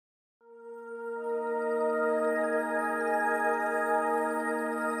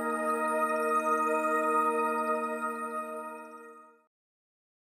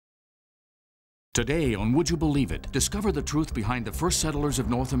Today on Would You Believe It, discover the truth behind the first settlers of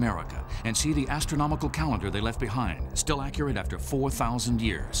North America and see the astronomical calendar they left behind, still accurate after 4,000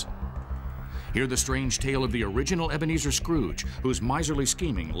 years. Hear the strange tale of the original Ebenezer Scrooge, whose miserly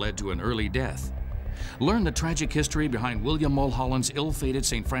scheming led to an early death. Learn the tragic history behind William Mulholland's ill-fated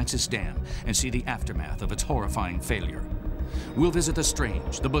St. Francis Dam and see the aftermath of its horrifying failure. We'll visit the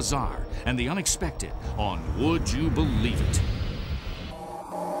strange, the bizarre, and the unexpected on Would You Believe It?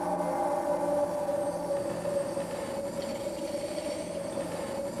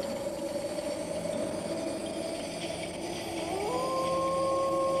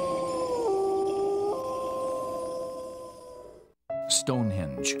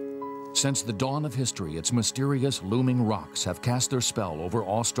 Stonehenge. Since the dawn of history, its mysterious looming rocks have cast their spell over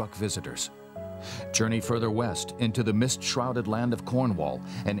awestruck visitors. Journey further west into the mist-shrouded land of Cornwall,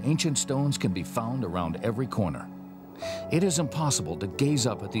 and ancient stones can be found around every corner. It is impossible to gaze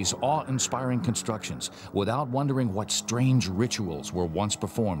up at these awe-inspiring constructions without wondering what strange rituals were once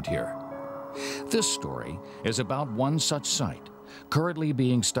performed here. This story is about one such site, currently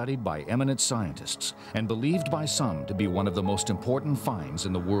being studied by eminent scientists and believed by some to be one of the most important finds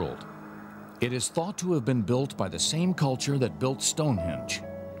in the world. It is thought to have been built by the same culture that built Stonehenge.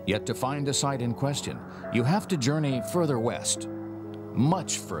 Yet to find the site in question, you have to journey further west,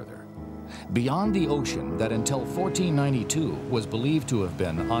 much further, beyond the ocean that until 1492 was believed to have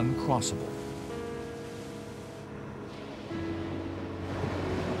been uncrossable.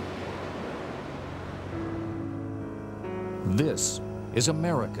 This is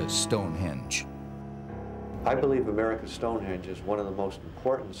America's Stonehenge. I believe America's Stonehenge is one of the most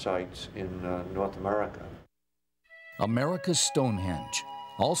important sites in North America. America's Stonehenge,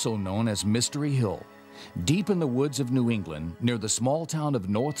 also known as Mystery Hill. Deep in the woods of New England, near the small town of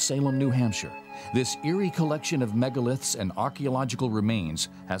North Salem, New Hampshire, this eerie collection of megaliths and archaeological remains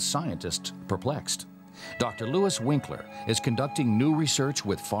has scientists perplexed. Dr. Louis Winkler is conducting new research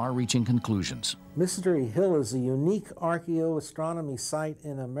with far-reaching conclusions. Mystery Hill is a unique archaeoastronomy site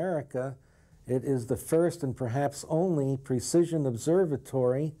in America. It is the first and perhaps only precision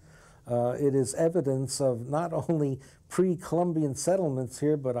observatory. It is evidence of not only pre-Columbian settlements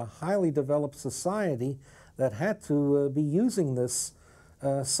here, but a highly developed society that had to be using this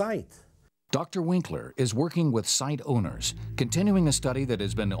site. Dr. Winkler is working with site owners, continuing a study that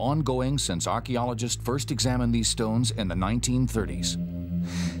has been ongoing since archaeologists first examined these stones in the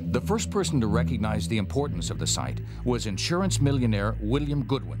 1930s. The first person to recognize the importance of the site was insurance millionaire William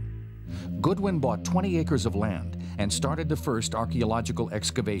Goodwin. Goodwin bought 20 acres of land and started the first archaeological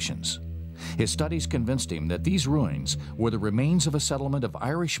excavations. His studies convinced him that these ruins were the remains of a settlement of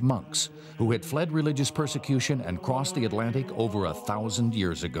Irish monks who had fled religious persecution and crossed the Atlantic over 1,000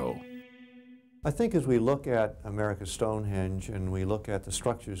 years ago. I think as we look at America's Stonehenge and we look at the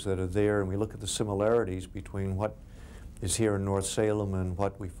structures that are there and we look at the similarities between what is here in North Salem and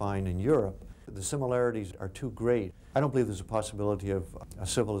what we find in Europe, the similarities are too great. I don't believe there's a possibility of a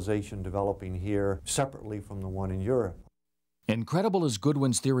civilization developing here separately from the one in Europe. Incredible as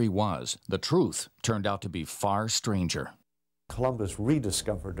Goodwin's theory was, the truth turned out to be far stranger. Columbus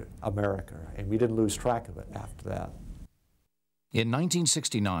rediscovered America, and we didn't lose track of it after that. In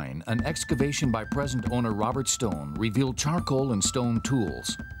 1969, an excavation by present owner Robert Stone revealed charcoal and stone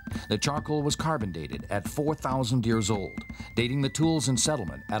tools. The charcoal was carbon dated at 4,000 years old, dating the tools and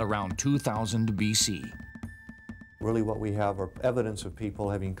settlement at around 2000 BC. Really what we have are evidence of people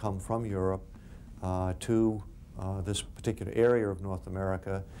having come from Europe to this particular area of North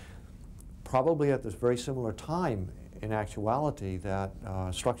America, probably at this very similar time in actuality that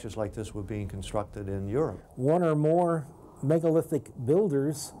structures like this were being constructed in Europe. One or more megalithic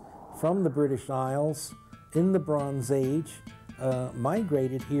builders from the British Isles in the Bronze Age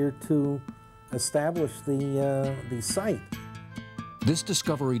migrated here to establish the site. This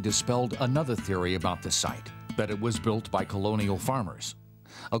discovery dispelled another theory about the site, that it was built by colonial farmers.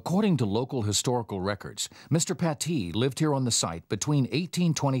 According to local historical records, Mr. Pattee lived here on the site between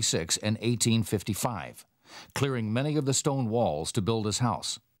 1826 and 1855, clearing many of the stone walls to build his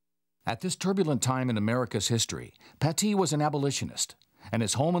house. At this turbulent time in America's history, Pattee was an abolitionist, and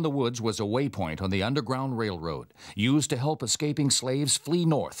his home in the woods was a waypoint on the Underground Railroad, used to help escaping slaves flee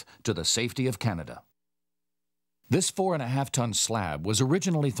north to the safety of Canada. This 4.5-ton slab was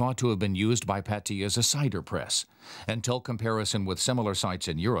originally thought to have been used by Pattee as a cider press, until comparison with similar sites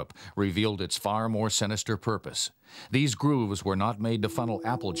in Europe revealed its far more sinister purpose. These grooves were not made to funnel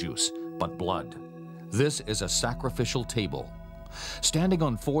apple juice, but blood. This is a sacrificial table. Standing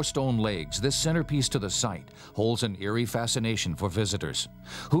on 4 stone legs, this centerpiece to the site holds an eerie fascination for visitors.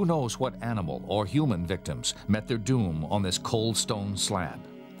 Who knows what animal or human victims met their doom on this cold stone slab?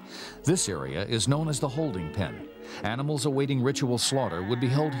 This area is known as the holding pen. Animals awaiting ritual slaughter would be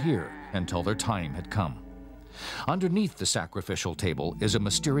held here until their time had come. Underneath the sacrificial table is a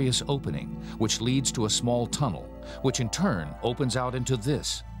mysterious opening, which leads to a small tunnel, which in turn opens out into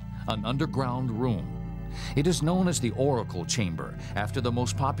this, an underground room. It is known as the oracle chamber, after the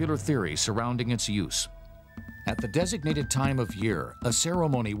most popular theory surrounding its use. At the designated time of year, a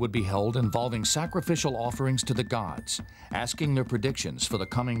ceremony would be held involving sacrificial offerings to the gods, asking their predictions for the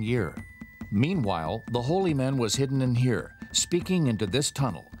coming year. Meanwhile, the holy man was hidden in here, speaking into this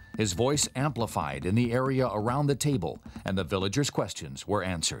tunnel, his voice amplified in the area around the table, and the villagers' questions were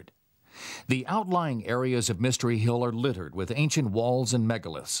answered. The outlying areas of Mystery Hill are littered with ancient walls and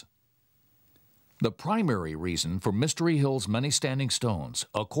megaliths. The primary reason for Mystery Hill's many standing stones,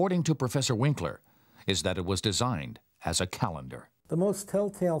 according to Professor Winkler, is that it was designed as a calendar. The most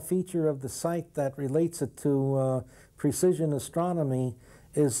telltale feature of the site that relates it to precision astronomy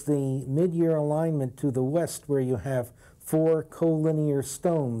is the mid-year alignment to the west, where you have 4 collinear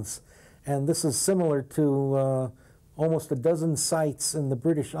stones. And this is similar to almost a dozen sites in the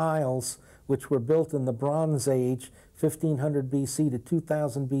British Isles, which were built in the Bronze Age, 1500 BC to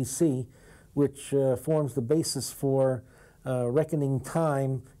 2000 BC, which forms the basis for reckoning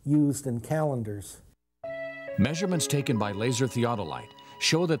time used in calendars. Measurements taken by laser theodolite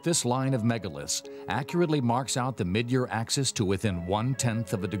show that this line of megaliths accurately marks out the mid-year axis to within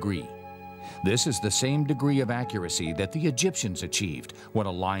 1/10 of a degree. This is the same degree of accuracy that the Egyptians achieved when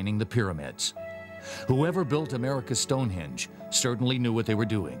aligning the pyramids. Whoever built America's Stonehenge certainly knew what they were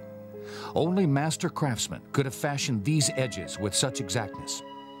doing. Only master craftsmen could have fashioned these edges with such exactness.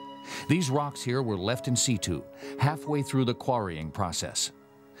 These rocks here were left in situ, halfway through the quarrying process.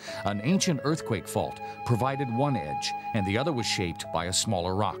 An ancient earthquake fault provided one edge, and the other was shaped by a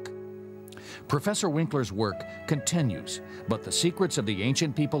smaller rock. Professor Winkler's work continues, but the secrets of the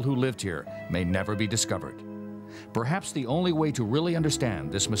ancient people who lived here may never be discovered. Perhaps the only way to really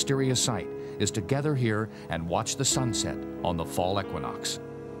understand this mysterious site is to gather here and watch the sunset on the fall equinox.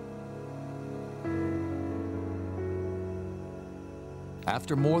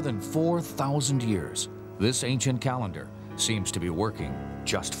 After more than 4,000 years, this ancient calendar seems to be working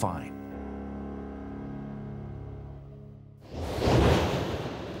just fine.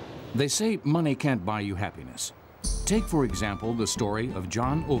 They say money can't buy you happiness. Take, for example, the story of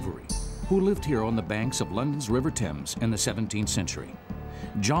John Overy, who lived here on the banks of London's River Thames in the 17th century.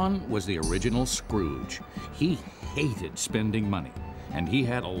 John was the original Scrooge. He hated spending money, and he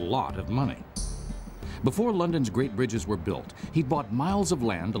had a lot of money. Before London's great bridges were built, he'd bought miles of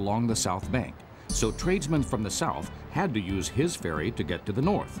land along the South Bank, so tradesmen from the south had to use his ferry to get to the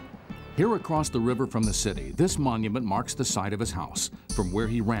north. Here across the river from the city, this monument marks the site of his house, from where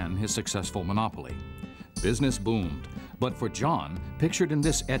he ran his successful monopoly. Business boomed, but for John, pictured in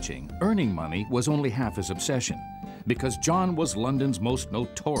this etching, earning money was only half his obsession, because John was London's most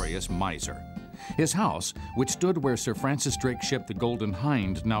notorious miser. His house, which stood where Sir Francis Drake's ship the Golden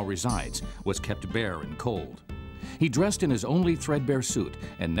Hind now resides, was kept bare and cold. He dressed in his only threadbare suit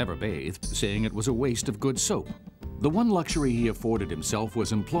and never bathed, saying it was a waste of good soap. The one luxury he afforded himself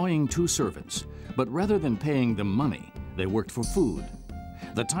was employing 2 servants, but rather than paying them money, they worked for food.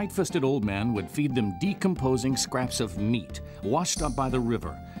 The tight-fisted old man would feed them decomposing scraps of meat, washed up by the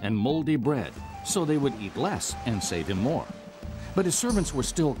river, and moldy bread, so they would eat less and save him more. But his servants were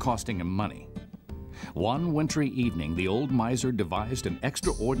still costing him money. One wintry evening, the old miser devised an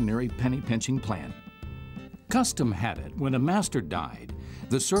extraordinary penny-pinching plan. Custom had it, when a master died,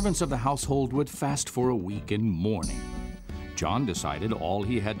 the servants of the household would fast for a week in mourning. John decided all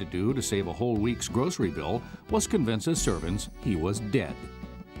he had to do to save a whole week's grocery bill was convince his servants he was dead.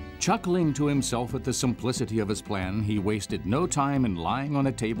 Chuckling to himself at the simplicity of his plan, he wasted no time in lying on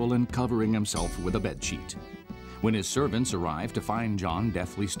a table and covering himself with a bedsheet. When his servants arrived to find John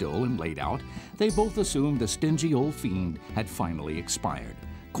deathly still and laid out, they both assumed the stingy old fiend had finally expired.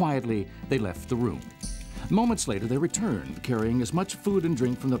 Quietly, they left the room. Moments later, they returned, carrying as much food and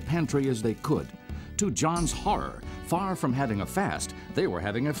drink from the pantry as they could. To John's horror, far from having a fast, they were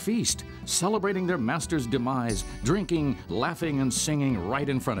having a feast, celebrating their master's demise, drinking, laughing, and singing right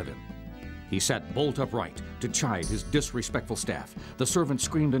in front of him. He sat bolt upright to chide his disrespectful staff. The servants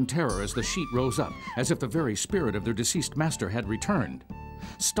screamed in terror as the sheet rose up, as if the very spirit of their deceased master had returned.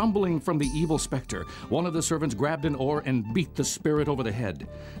 Stumbling from the evil specter, one of the servants grabbed an oar and beat the spirit over the head.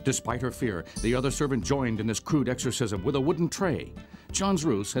 Despite her fear, the other servant joined in this crude exorcism with a wooden tray. John's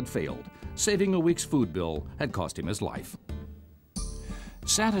ruse had failed. Saving a week's food bill had cost him his life.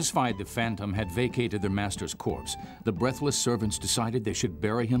 Satisfied the phantom had vacated their master's corpse, the breathless servants decided they should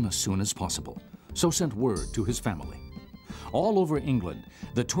bury him as soon as possible, so sent word to his family. All over England,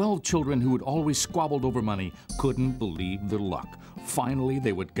 the 12 children who had always squabbled over money couldn't believe their luck. Finally,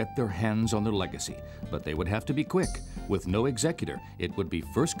 they would get their hands on their legacy, but they would have to be quick. With no executor, it would be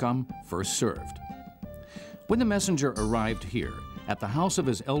first come, first served. When the messenger arrived here, at the house of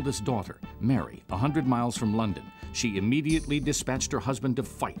his eldest daughter, Mary, 100 miles from London, she immediately dispatched her husband to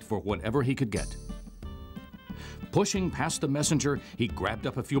fight for whatever he could get. Pushing past the messenger, he grabbed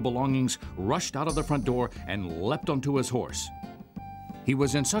up a few belongings, rushed out of the front door, and leapt onto his horse. He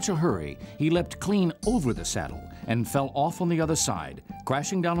was in such a hurry, he leapt clean over the saddle and fell off on the other side,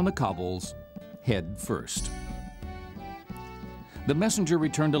 crashing down on the cobbles, head first. The messenger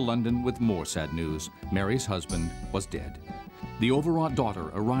returned to London with more sad news. Mary's husband was dead. The overwrought daughter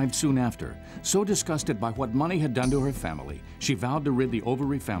arrived soon after. So disgusted by what money had done to her family, she vowed to rid the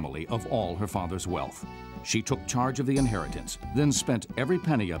Overy family of all her father's wealth. She took charge of the inheritance, then spent every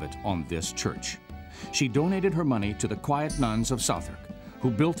penny of it on this church. She donated her money to the quiet nuns of Southwark,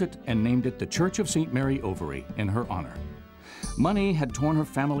 who built it and named it the Church of St. Mary Overy in her honor. Money had torn her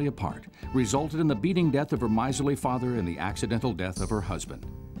family apart, resulted in the beating death of her miserly father and the accidental death of her husband.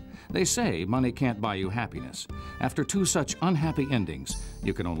 They say money can't buy you happiness. After two such unhappy endings,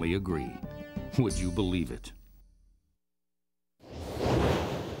 you can only agree. Would you believe it?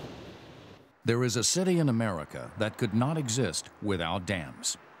 There is a city in America that could not exist without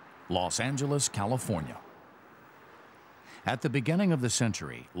dams. Los Angeles, California. At the beginning of the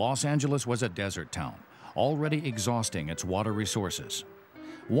century, Los Angeles was a desert town, already exhausting its water resources.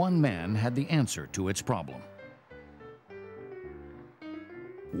 One man had the answer to its problem.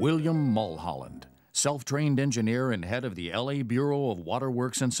 William Mulholland, self-trained engineer and head of the LA Bureau of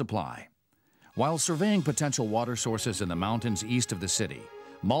Waterworks and Supply. While surveying potential water sources in the mountains east of the city,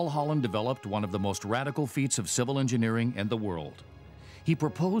 Mulholland developed one of the most radical feats of civil engineering in the world. He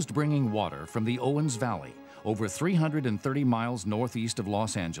proposed bringing water from the Owens Valley, over 330 miles northeast of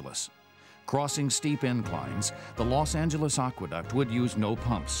Los Angeles. Crossing steep inclines, the Los Angeles Aqueduct would use no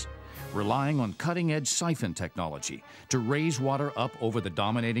pumps, relying on cutting-edge siphon technology to raise water up over the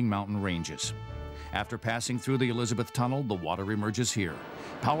dominating mountain ranges. After passing through the Elizabeth Tunnel, the water emerges here,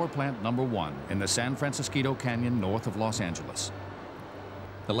 power plant number 1 in the San Francisco Canyon north of Los Angeles.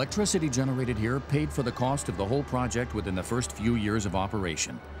 Electricity generated here paid for the cost of the whole project within the first few years of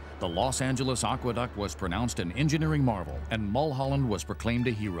operation. The Los Angeles Aqueduct was pronounced an engineering marvel, and Mulholland was proclaimed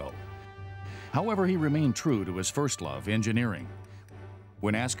a hero. However, he remained true to his first love, engineering.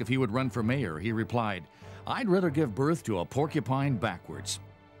 When asked if he would run for mayor, he replied, "I'd rather give birth to a porcupine backwards."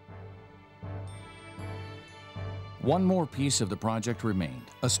 One more piece of the project remained,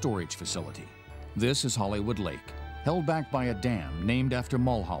 a storage facility. This is Hollywood Lake, held back by a dam named after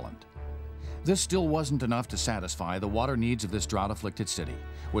Mulholland. This still wasn't enough to satisfy the water needs of this drought-afflicted city,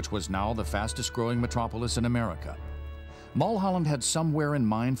 which was now the fastest-growing metropolis in America. Mulholland had somewhere in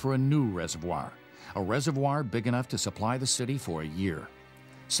mind for a new reservoir, a reservoir big enough to supply the city for a year.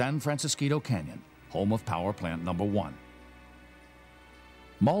 San Francisco Canyon, home of power plant number 1.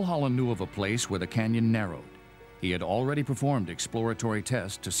 Mulholland knew of a place where the canyon narrowed. He had already performed exploratory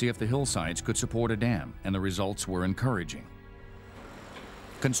tests to see if the hillsides could support a dam, and the results were encouraging.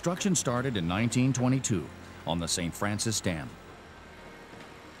 Construction started in 1922 on the St. Francis Dam.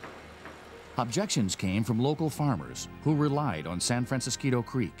 Objections came from local farmers who relied on San Francisco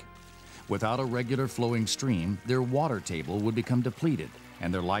Creek. Without a regular flowing stream, their water table would become depleted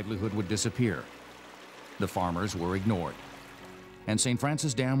and their livelihood would disappear. The farmers were ignored, and St.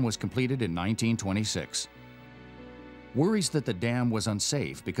 Francis Dam was completed in 1926. Worries that the dam was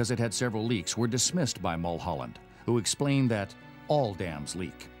unsafe because it had several leaks were dismissed by Mulholland, who explained that all dams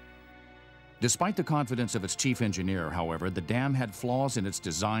leak. Despite the confidence of its chief engineer, however, the dam had flaws in its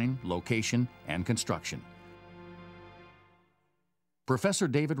design, location, and construction. Professor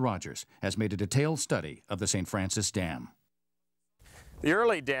David Rogers has made a detailed study of the St. Francis Dam. The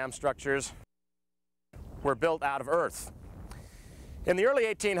early dam structures were built out of earth. In the early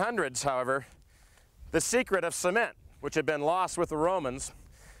 1800s, however, the secret of cement, which had been lost with the Romans,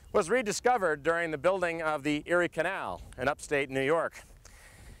 was rediscovered during the building of the Erie Canal in upstate New York.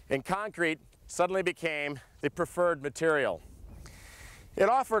 And concrete suddenly became the preferred material. It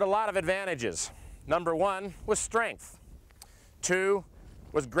offered a lot of advantages. Number 1 was strength. 2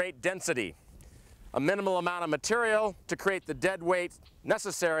 was great density, a minimal amount of material to create the dead weight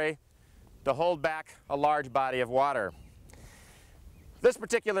necessary to hold back a large body of water. This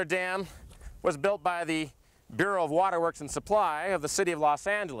particular dam was built by the Bureau of Waterworks and Supply of the City of Los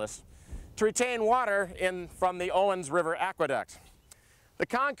Angeles to retain water from the Owens River Aqueduct. The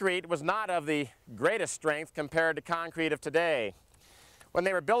concrete was not of the greatest strength compared to concrete of today. When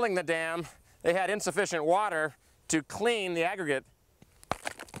they were building the dam, they had insufficient water to clean the aggregate.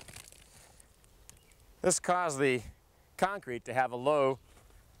 This caused the concrete to have a low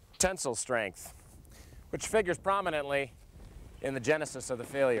tensile strength, which figures prominently in the genesis of the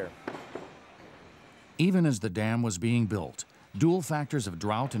failure. Even as the dam was being built, dual factors of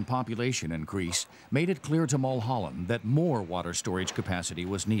drought and population increase made it clear to Mulholland that more water storage capacity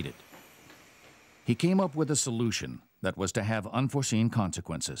was needed. He came up with a solution that was to have unforeseen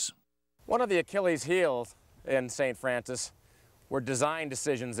consequences. One of the Achilles' heels in St. Francis were design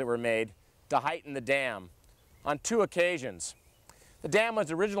decisions that were made to heighten the dam on 2 occasions. The dam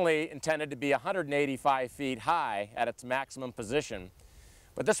was originally intended to be 185 feet high at its maximum position,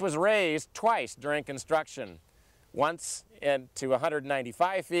 but this was raised twice during construction, once to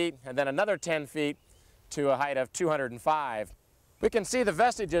 195 feet and then another 10 feet to a height of 205. We can see the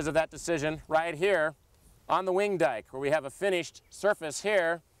vestiges of that decision right here on the wing dike, where we have a finished surface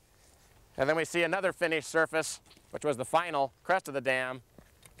here, and then we see another finished surface, which was the final crest of the dam,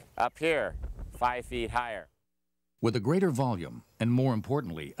 up here, 5 feet higher. With a greater volume, and more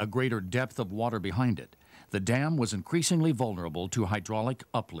importantly, a greater depth of water behind it, the dam was increasingly vulnerable to hydraulic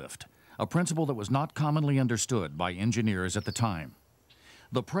uplift, a principle that was not commonly understood by engineers at the time.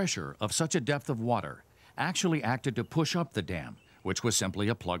 The pressure of such a depth of water actually acted to push up the dam, which was simply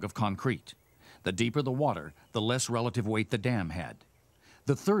a plug of concrete. The deeper the water, the less relative weight the dam had.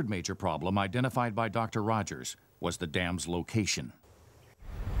 The third major problem identified by Dr. Rogers was the dam's location.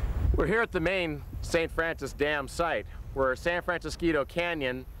 We're here at the main St. Francis Dam site, where San Francisco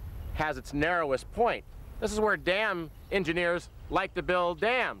Canyon has its narrowest point. This is where dam engineers like to build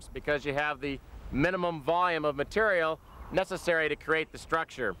dams, because you have the minimum volume of material necessary to create the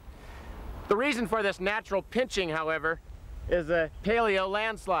structure. The reason for this natural pinching, however, is a paleo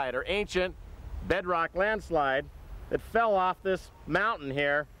landslide, or ancient bedrock landslide, that fell off this mountain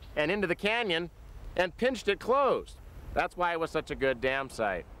here and into the canyon and pinched it closed. That's why it was such a good dam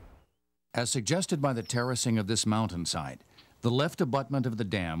site. As suggested by the terracing of this mountainside, the left abutment of the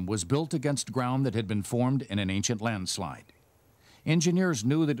dam was built against ground that had been formed in an ancient landslide. Engineers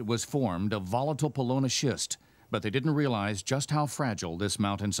knew that it was formed of volatile Polona schist, but they didn't realize just how fragile this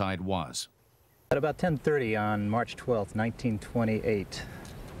mountainside was. At about 10:30 on March 12, 1928,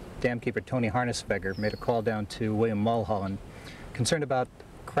 damkeeper Tony Harnisfeger made a call down to William Mulholland, concerned about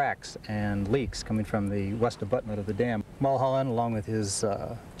cracks and leaks coming from the west abutment of the dam. Mulholland, along with his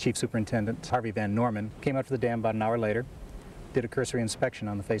chief superintendent, Harvey Van Norman, came out to the dam about an hour later, did a cursory inspection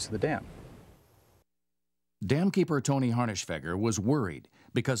on the face of the dam. Damkeeper Tony Harnisfeger was worried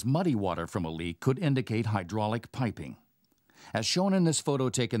because muddy water from a leak could indicate hydraulic piping. As shown in this photo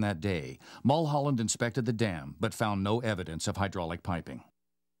taken that day, Mulholland inspected the dam but found no evidence of hydraulic piping.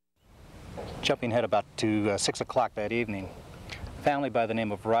 Jumping ahead about to 6 o'clock that evening, a family by the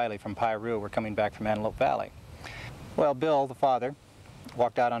name of Riley from Piru were coming back from Antelope Valley. Well, Bill, the father,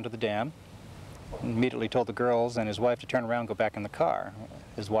 walked out onto the dam, immediately told the girls and his wife to turn around and go back in the car.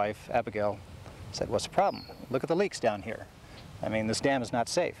 His wife, Abigail, said, "What's the problem? Look at the leaks down here. I mean, this dam is not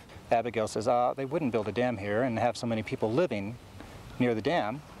safe." Abigail says, they wouldn't build a dam here and have so many people living near the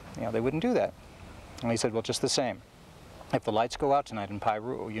dam. You know, they wouldn't do that. And he said, well, just the same, if the lights go out tonight in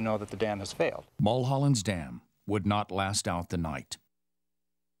Piru, you know that the dam has failed. Mulholland's dam would not last out the night.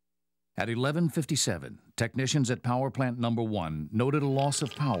 At 11:57, technicians at Power Plant Number 1 noted a loss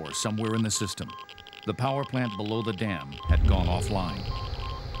of power somewhere in the system. The power plant below the dam had gone offline.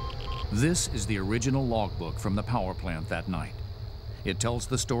 This is the original logbook from the power plant that night. It tells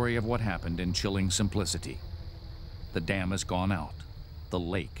the story of what happened in chilling simplicity. The dam has gone out. The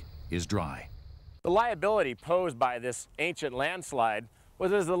lake is dry. The liability posed by this ancient landslide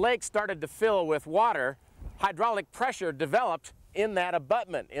was as the lake started to fill with water, hydraulic pressure developed in that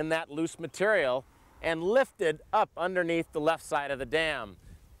abutment, in that loose material, and lifted up underneath the left side of the dam.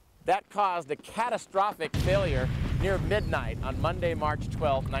 That caused a catastrophic failure near midnight on Monday, March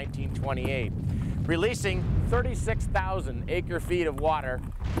 12, 1928, releasing 36,000 acre-feet of water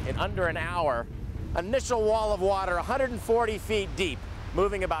in under an hour. Initial wall of water 140 feet deep,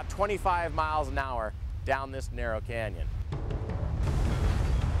 moving about 25 miles an hour down this narrow canyon.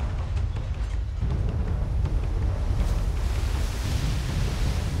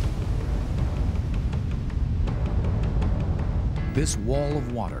 This wall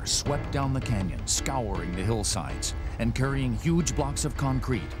of water swept down the canyon, scouring the hillsides and carrying huge blocks of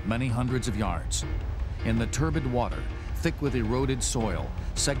concrete many hundreds of yards. In the turbid water, thick with eroded soil,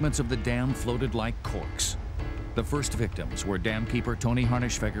 segments of the dam floated like corks. The first victims were damkeeper Tony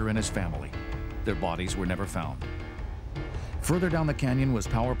Harnisfeger and his family. Their bodies were never found. Further down the canyon was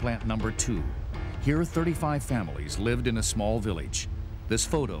Power Plant Number 2. Here, 35 families lived in a small village. This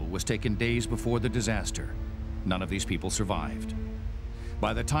photo was taken days before the disaster. None of these people survived.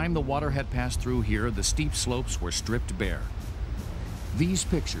 By the time the water had passed through here, the steep slopes were stripped bare. These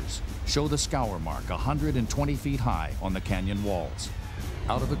pictures show the scour mark 120 feet high on the canyon walls.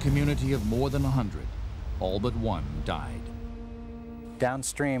 Out of a community of more than 100, all but one died.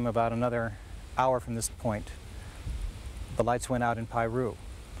 Downstream, about another hour from this point, the lights went out in Piru,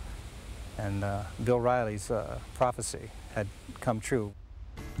 and Bill Riley's prophecy had come true.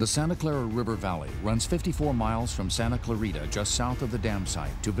 The Santa Clara River Valley runs 54 miles from Santa Clarita, just south of the dam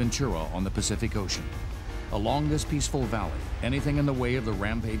site, to Ventura on the Pacific Ocean. Along this peaceful valley, anything in the way of the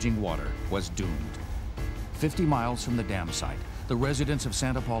rampaging water was doomed. 50 miles from the dam site, the residents of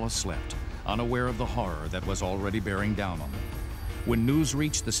Santa Paula slept, unaware of the horror that was already bearing down on them. When news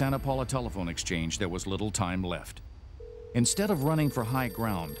reached the Santa Paula telephone exchange, there was little time left. Instead of running for high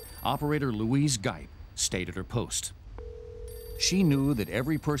ground, operator Louise Guype stayed at her post. She knew that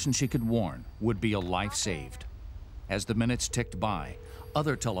every person she could warn would be a life saved. As the minutes ticked by,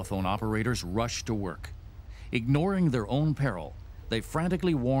 other telephone operators rushed to work. Ignoring their own peril, they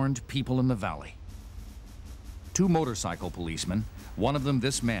frantically warned people in the valley. 2 motorcycle policemen, one of them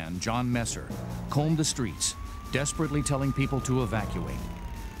this man, John Messer, combed the streets, desperately telling people to evacuate.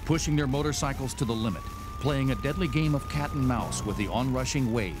 Pushing their motorcycles to the limit, playing a deadly game of cat and mouse with the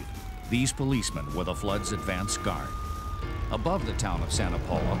onrushing wave, these policemen were the flood's advance guard. Above the town of Santa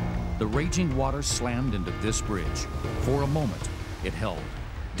Paula, the raging water slammed into this bridge. For a moment, it held,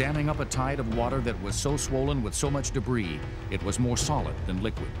 damming up a tide of water that was so swollen with so much debris, it was more solid than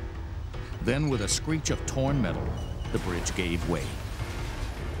liquid. Then, with a screech of torn metal, the bridge gave way.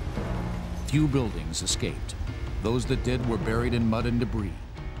 Few buildings escaped. Those that did were buried in mud and debris.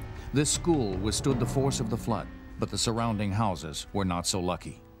 This school withstood the force of the flood, but the surrounding houses were not so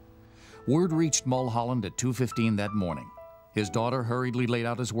lucky. Word reached Mulholland at 2:15 that morning. His daughter hurriedly laid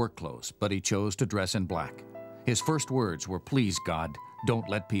out his work clothes, but he chose to dress in black. His first words were, "Please, God, don't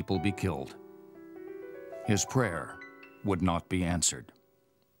let people be killed." His prayer would not be answered.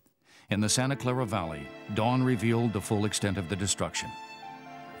 In the Santa Clara Valley, dawn revealed the full extent of the destruction.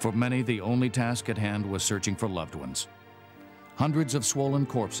 For many, the only task at hand was searching for loved ones. Hundreds of swollen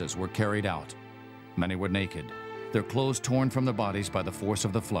corpses were carried out. Many were naked, their clothes torn from their bodies by the force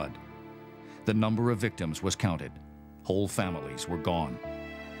of the flood. The number of victims was counted. Whole families were gone.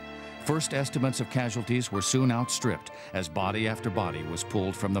 First estimates of casualties were soon outstripped as body after body was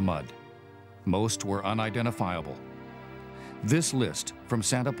pulled from the mud. Most were unidentifiable. This list from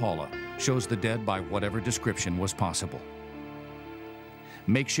Santa Paula shows the dead by whatever description was possible.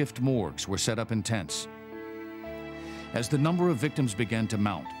 Makeshift morgues were set up in tents. As the number of victims began to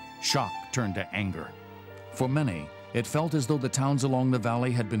mount, shock turned to anger. For many, it felt as though the towns along the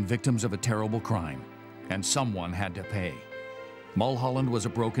valley had been victims of a terrible crime, and someone had to pay. Mulholland was a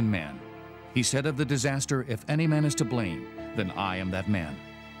broken man. He said of the disaster, "If any man is to blame, then I am that man."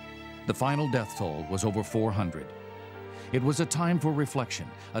 The final death toll was over 400. It was a time for reflection,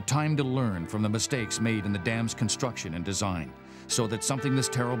 a time to learn from the mistakes made in the dam's construction and design, so that something this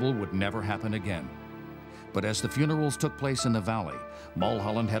terrible would never happen again. But as the funerals took place in the valley,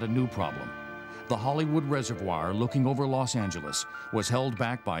 Mulholland had a new problem. The Hollywood Reservoir looking over Los Angeles was held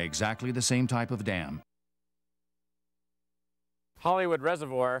back by exactly the same type of dam. Hollywood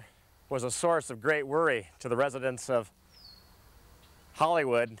Reservoir was a source of great worry to the residents of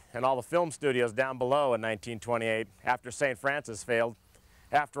Hollywood and all the film studios down below in 1928 after St. Francis failed.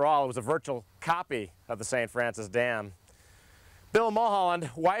 After all, it was a virtual copy of the St. Francis Dam. Bill Mulholland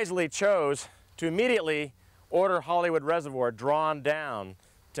wisely chose to immediately order Hollywood Reservoir drawn down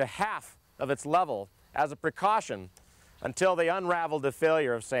to half of its level as a precaution until they unraveled the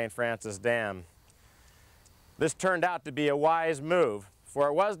failure of St. Francis Dam. This turned out to be a wise move, for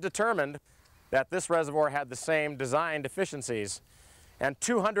it was determined that this reservoir had the same design deficiencies, and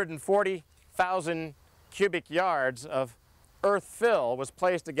 240,000 cubic yards of earth fill was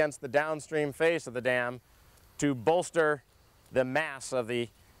placed against the downstream face of the dam to bolster the mass of the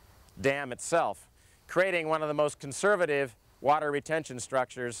dam itself, creating one of the most conservative water retention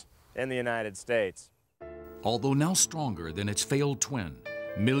structures in the United States. Although now stronger than its failed twin,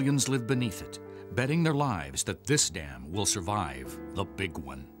 millions live beneath it, betting their lives that this dam will survive the big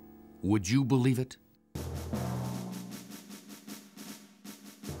one. Would you believe it?